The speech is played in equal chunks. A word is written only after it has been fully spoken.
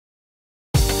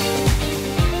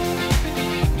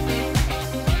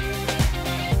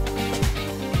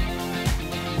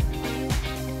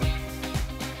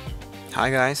Hi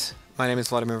guys, my name is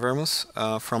Vladimir Vermus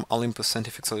from Olympus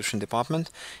Scientific Solution Department,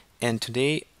 and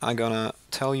today I'm gonna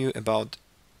tell you about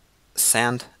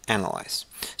sand analyze.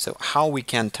 So how we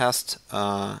can test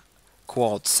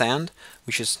quartz sand,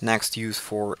 which is next used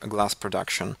for glass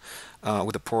production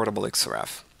with a portable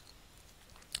XRF.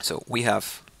 So we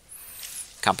have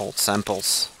a couple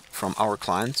samples from our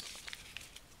clients,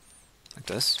 like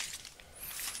this.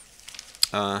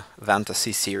 Vanta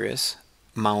C series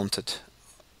mounted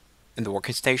in the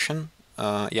working station.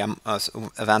 A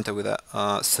Vanta with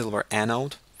a silver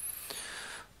anode.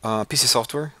 PC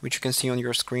software, which you can see on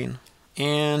your screen.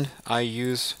 And I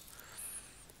use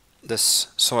this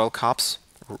soil cups,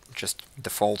 just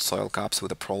default soil cups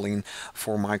with a Proline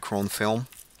 4 micron film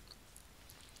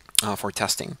for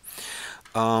testing.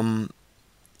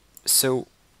 So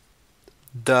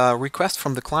the request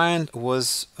from the client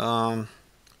was,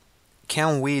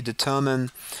 can we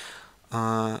determine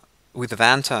with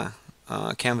Vanta,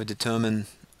 can we determine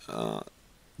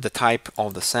the type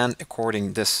of the sand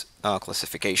according this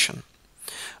classification?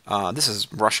 This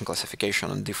is Russian classification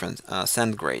on different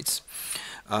sand grades,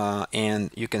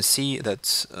 and you can see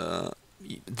that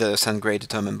the sand grade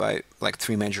determined by like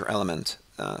three major elements: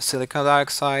 silica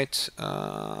dioxide,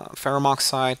 ferrum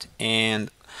oxide, and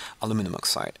aluminum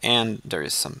oxide. And there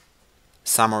is some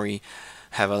summary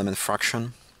heavy element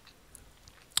fraction.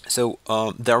 So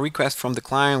the request from the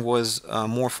client was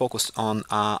more focused on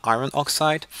iron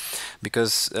oxide,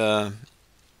 because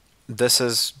this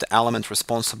is the element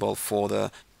responsible for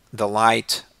the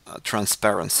light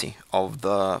transparency of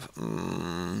the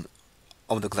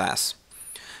glass.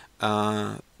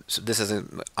 So this is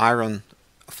iron.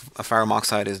 Ferrum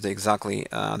oxide is exactly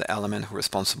the element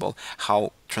responsible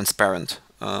how transparent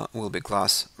will be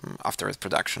glass after its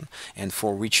production, and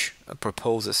for which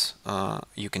purposes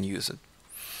you can use it.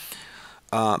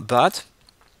 But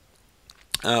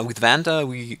with Vanta,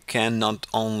 we can not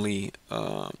only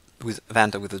with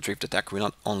Vanta with the drift detector, we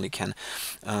not only can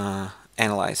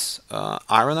analyze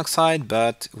iron oxide,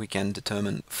 but we can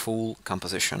determine full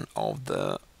composition of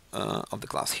the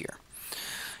glass here.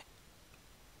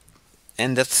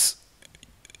 And that's,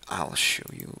 I'll show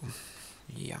you.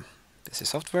 Yeah, this is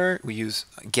software. We use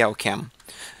GeoChem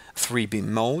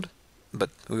 3-beam mode, but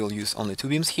we will use only 2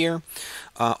 beams here.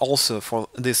 Also, for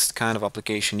this kind of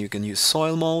application, you can use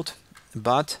soil mode,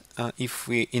 but if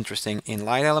we're interested in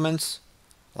light elements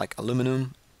like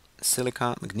aluminum,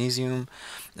 silica, magnesium,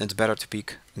 it's better to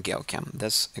pick GeoChem.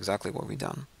 That's exactly what we've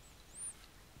done.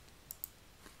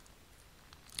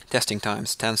 Testing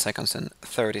times 10 seconds and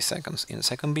 30 seconds in the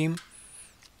second beam.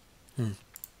 You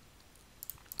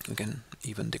can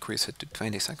even decrease it to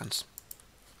 20 seconds.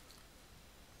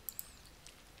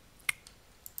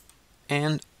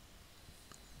 And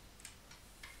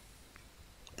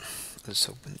let's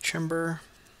open the chamber,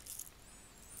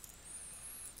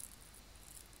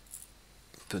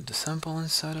 put the sample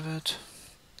inside of it,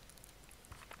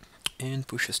 and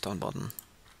push the start button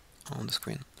on the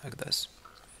screen like this.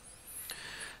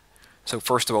 So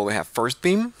first of all, we have first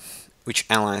beam, which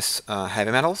analyzes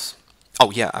heavy metals.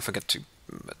 Oh yeah, I forgot to,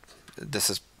 but this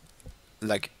is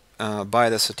like by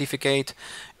the certificate,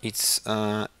 it's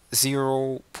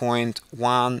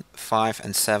 0.1, 5,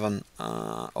 and 7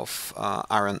 of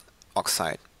iron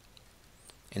oxide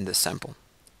in this sample.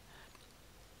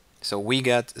 So we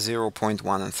got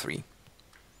 0.1 and 3.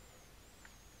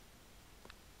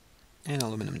 And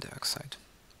aluminum dioxide.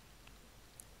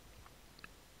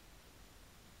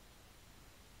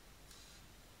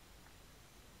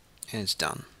 And it's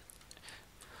done.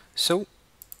 So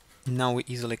now we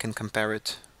easily can compare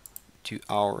it to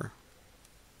our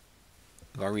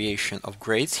variation of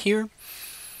grades here.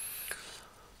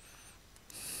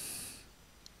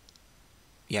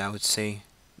 Yeah, I would say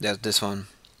that this one.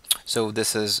 So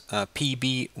this is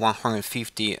PB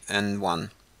 150 and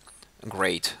 1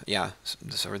 grade. Yeah,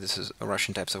 sorry, this is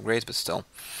Russian types of grades, but still.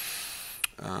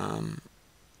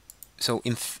 So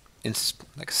in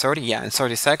like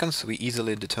 30 seconds, we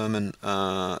easily determine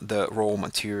the raw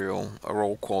material,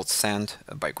 raw quartz sand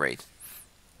by grade.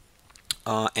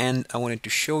 And I wanted to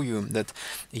show you that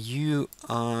you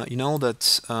know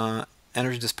that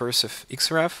energy dispersive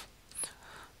XRF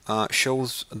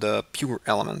shows the pure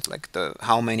element, like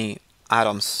how many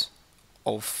atoms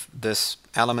of this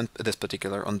element, that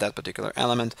particular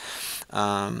element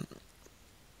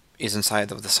is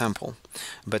inside of the sample.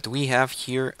 But we have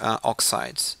here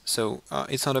oxides, so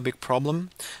it's not a big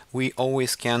problem. We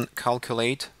always can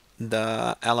calculate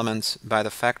the elements by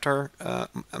the factor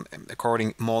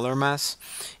according molar mass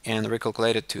and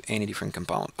recalculate it to any different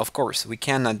compound. Of course, we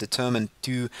cannot determine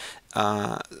two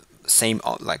same,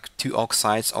 like two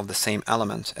oxides of the same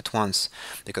element at once,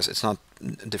 because it's not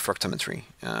diffractometry.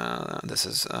 This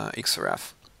is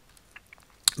XRF.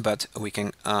 But we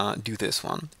can do this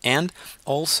one. And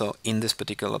also in this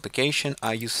particular application,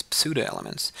 I use pseudo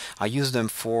elements. I use them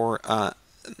for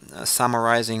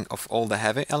summarizing of all the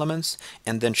heavy elements,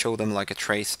 and then show them like a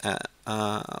trace,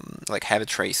 like heavy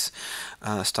trace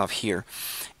stuff here,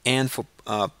 and for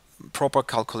proper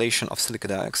calculation of silicon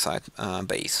dioxide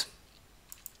base.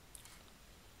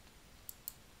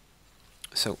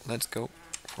 So let's go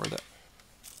for the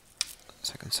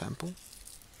second sample.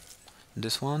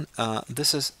 This one,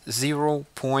 this is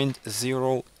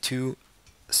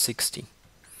 0.0260.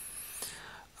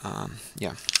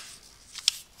 Yeah,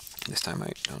 this time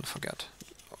I don't forget.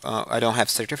 I don't have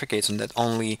certificates on that,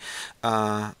 only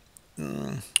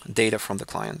data from the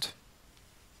client.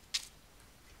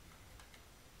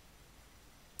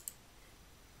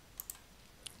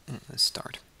 Let's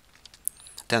start.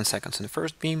 10 seconds in the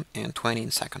first beam and 20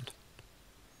 in second.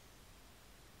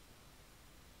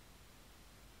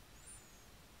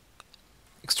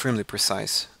 Extremely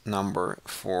precise number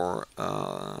for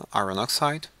iron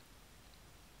oxide.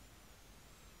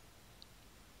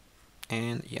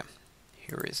 And yeah,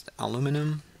 here is the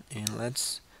aluminum, and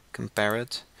let's compare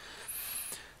it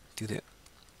to the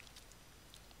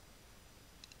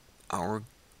our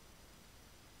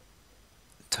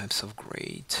types of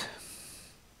grade.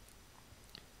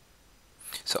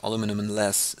 So aluminum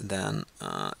less than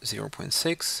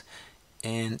 0.6,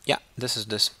 and yeah, this is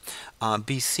this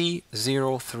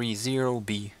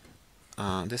BC030B.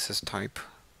 This is type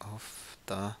of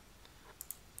the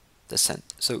sand.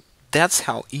 So that's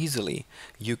how easily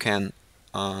you can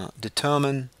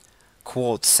determine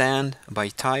quartz sand by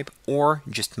type, or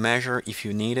just measure, if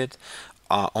you need it,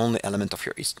 only element of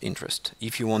your interest.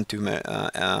 If you want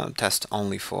to test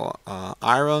only for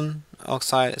iron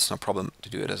oxide, it's no problem to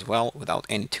do it as well without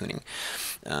any tuning.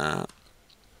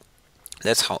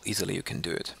 That's how easily you can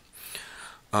do it.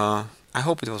 I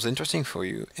hope it was interesting for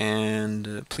you,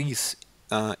 and please,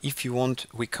 if you want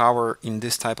we cover in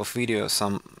this type of video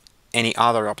any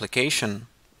other application,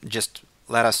 just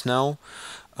let us know.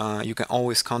 You can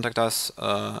always contact us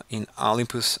in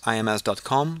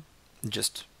olympusims.com.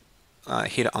 Just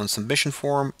hit on submission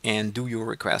form and do your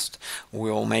request.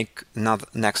 We'll make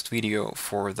next video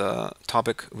for the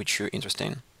topic which you're interested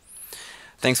in.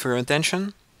 Thanks for your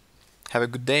attention. Have a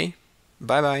good day.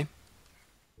 Bye bye.